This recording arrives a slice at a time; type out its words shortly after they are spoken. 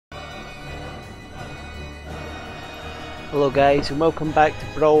Hello guys and welcome back to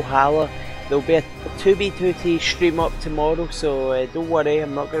Brawlhalla. There'll be a 2v2t stream up tomorrow, so don't worry,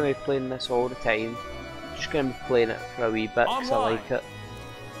 I'm not going to be playing this all the time. I'm just going to be playing it for a wee bit because I like it.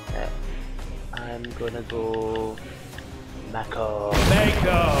 I'm going to go Mako.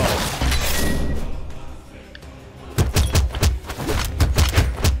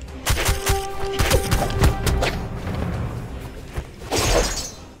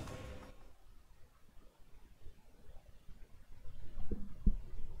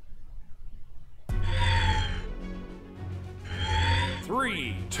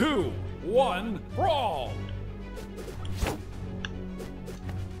 Three, two, one, brawl!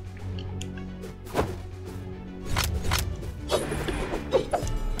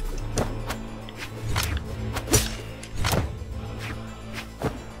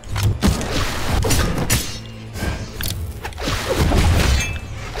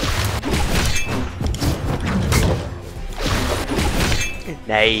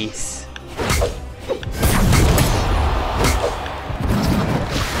 Nice.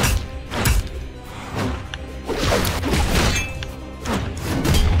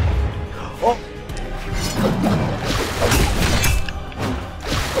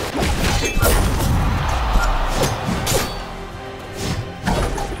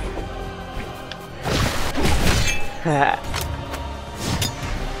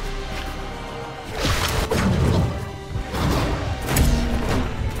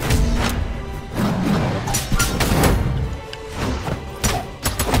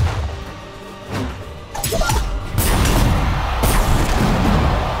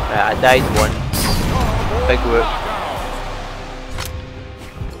 I died once. Big whoop.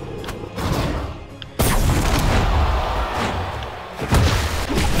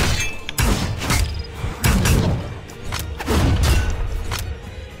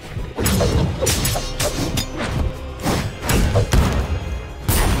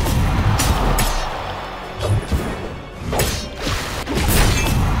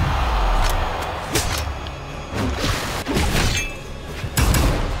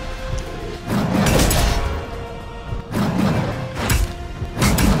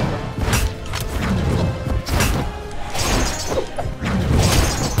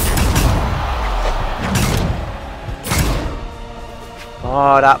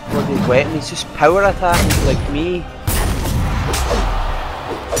 Oh, that bloody weapon, he's just power attacking like me.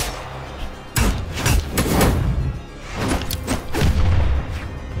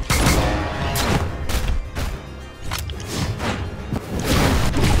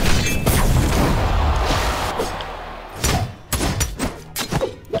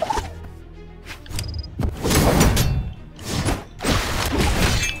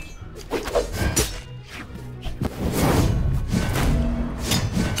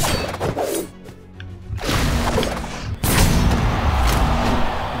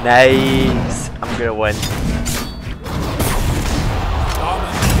 Nice! I'm gonna win.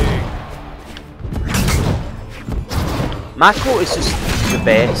 Mako is just the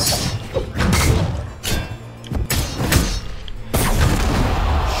best.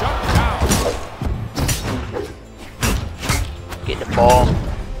 Shut down. Get the bomb.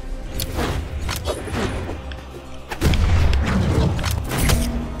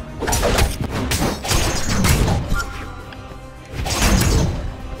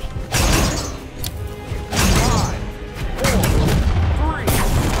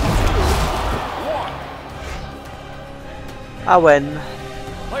 I win.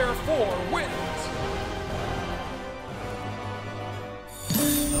 Player 4 wins.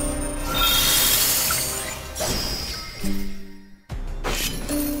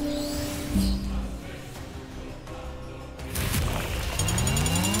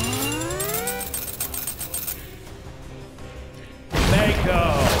 Mako.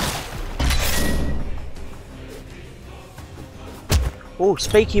 Oh,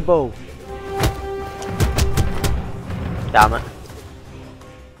 spiky ball. Damn it.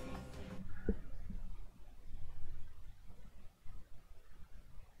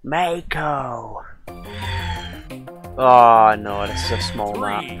 Mako. Oh no, this is a small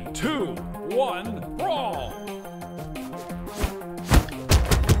map. 3, 2, 1, brawl!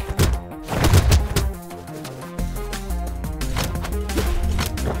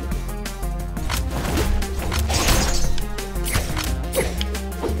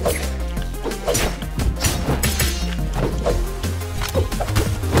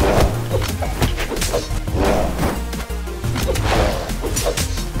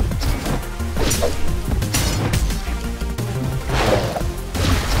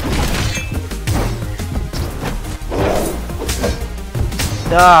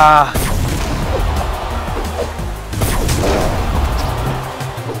 Ah.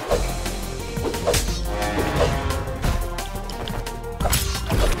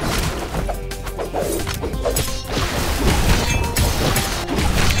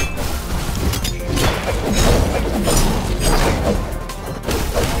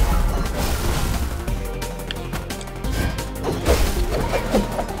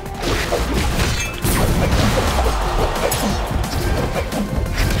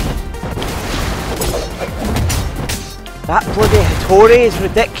 That bloody Hattori is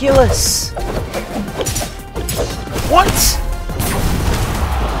ridiculous! What?!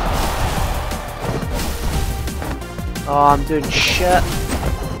 Oh, I'm doing shit.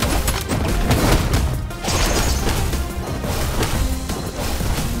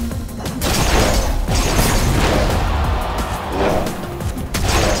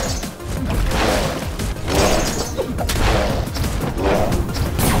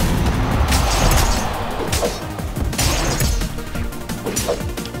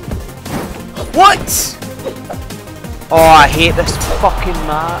 What?! Oh, I hate this fucking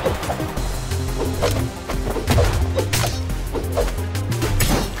map.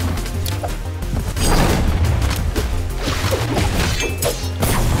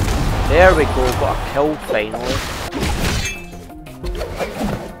 There we go, got a kill finally.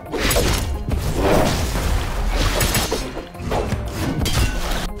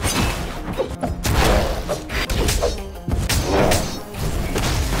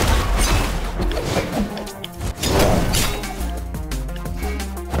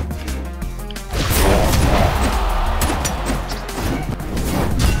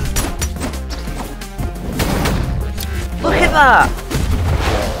 Look at that!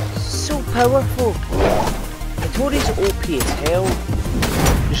 So powerful. Hattori's OP as hell.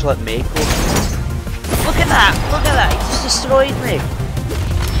 Just like Mako. Look at that! Look at that! He just destroyed me!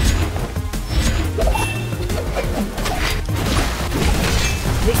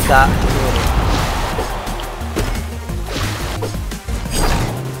 Take that.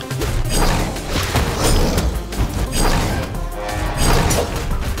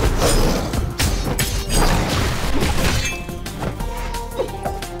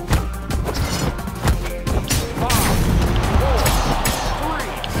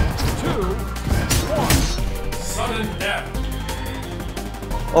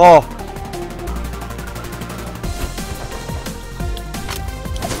 Oh!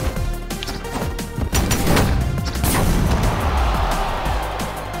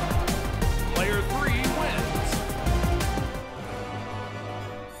 Player 3 wins.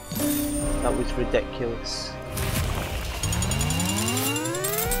 That was ridiculous.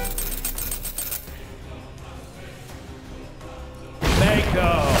 Mako.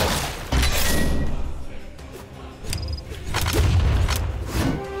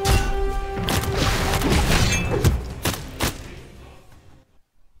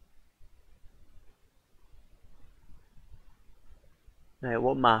 Right,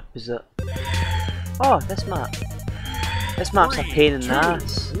 what map is it? Oh, this map. This map's a pain in the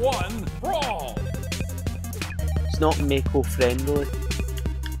ass. 1, brawl. It's not Mako friendly.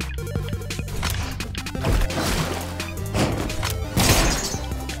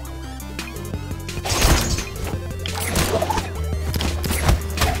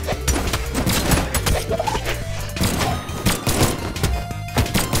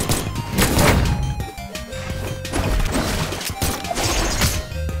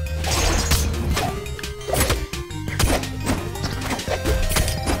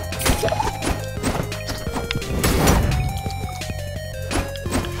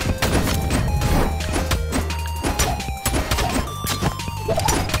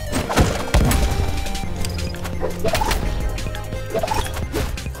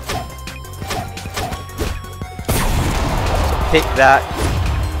 Take that.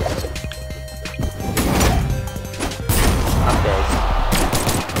 I'm dead.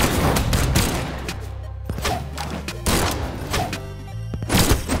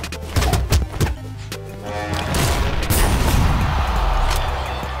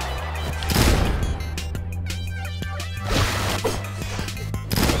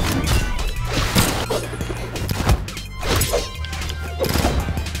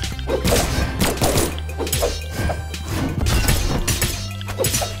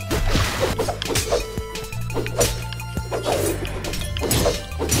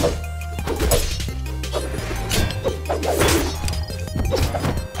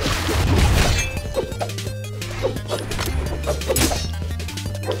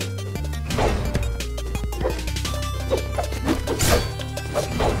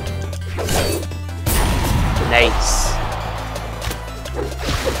 Nice.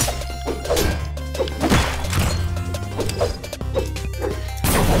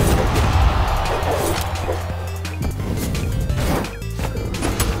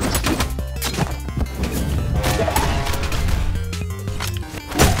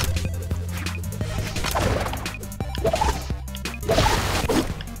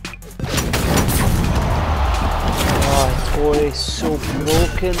 Oh, boy, it's so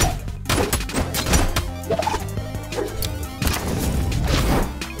broken.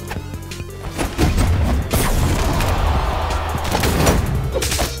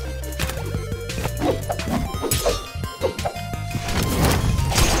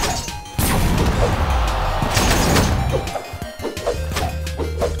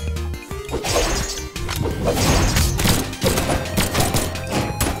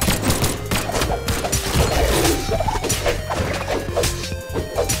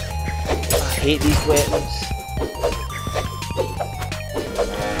 hate these weapons.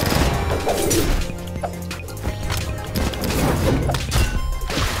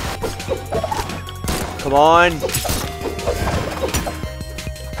 Come on! 5,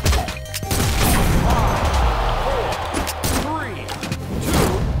 4, 3, 2,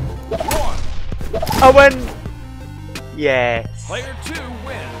 1. I win! Yes! Player 2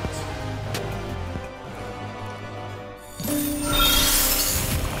 wins.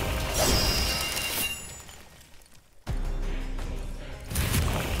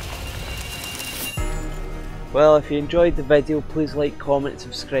 Well, if you enjoyed the video, please like, comment,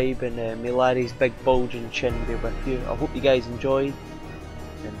 subscribe, and may Larry's big bulging chin be with you. I hope you guys enjoyed,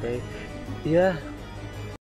 and yeah,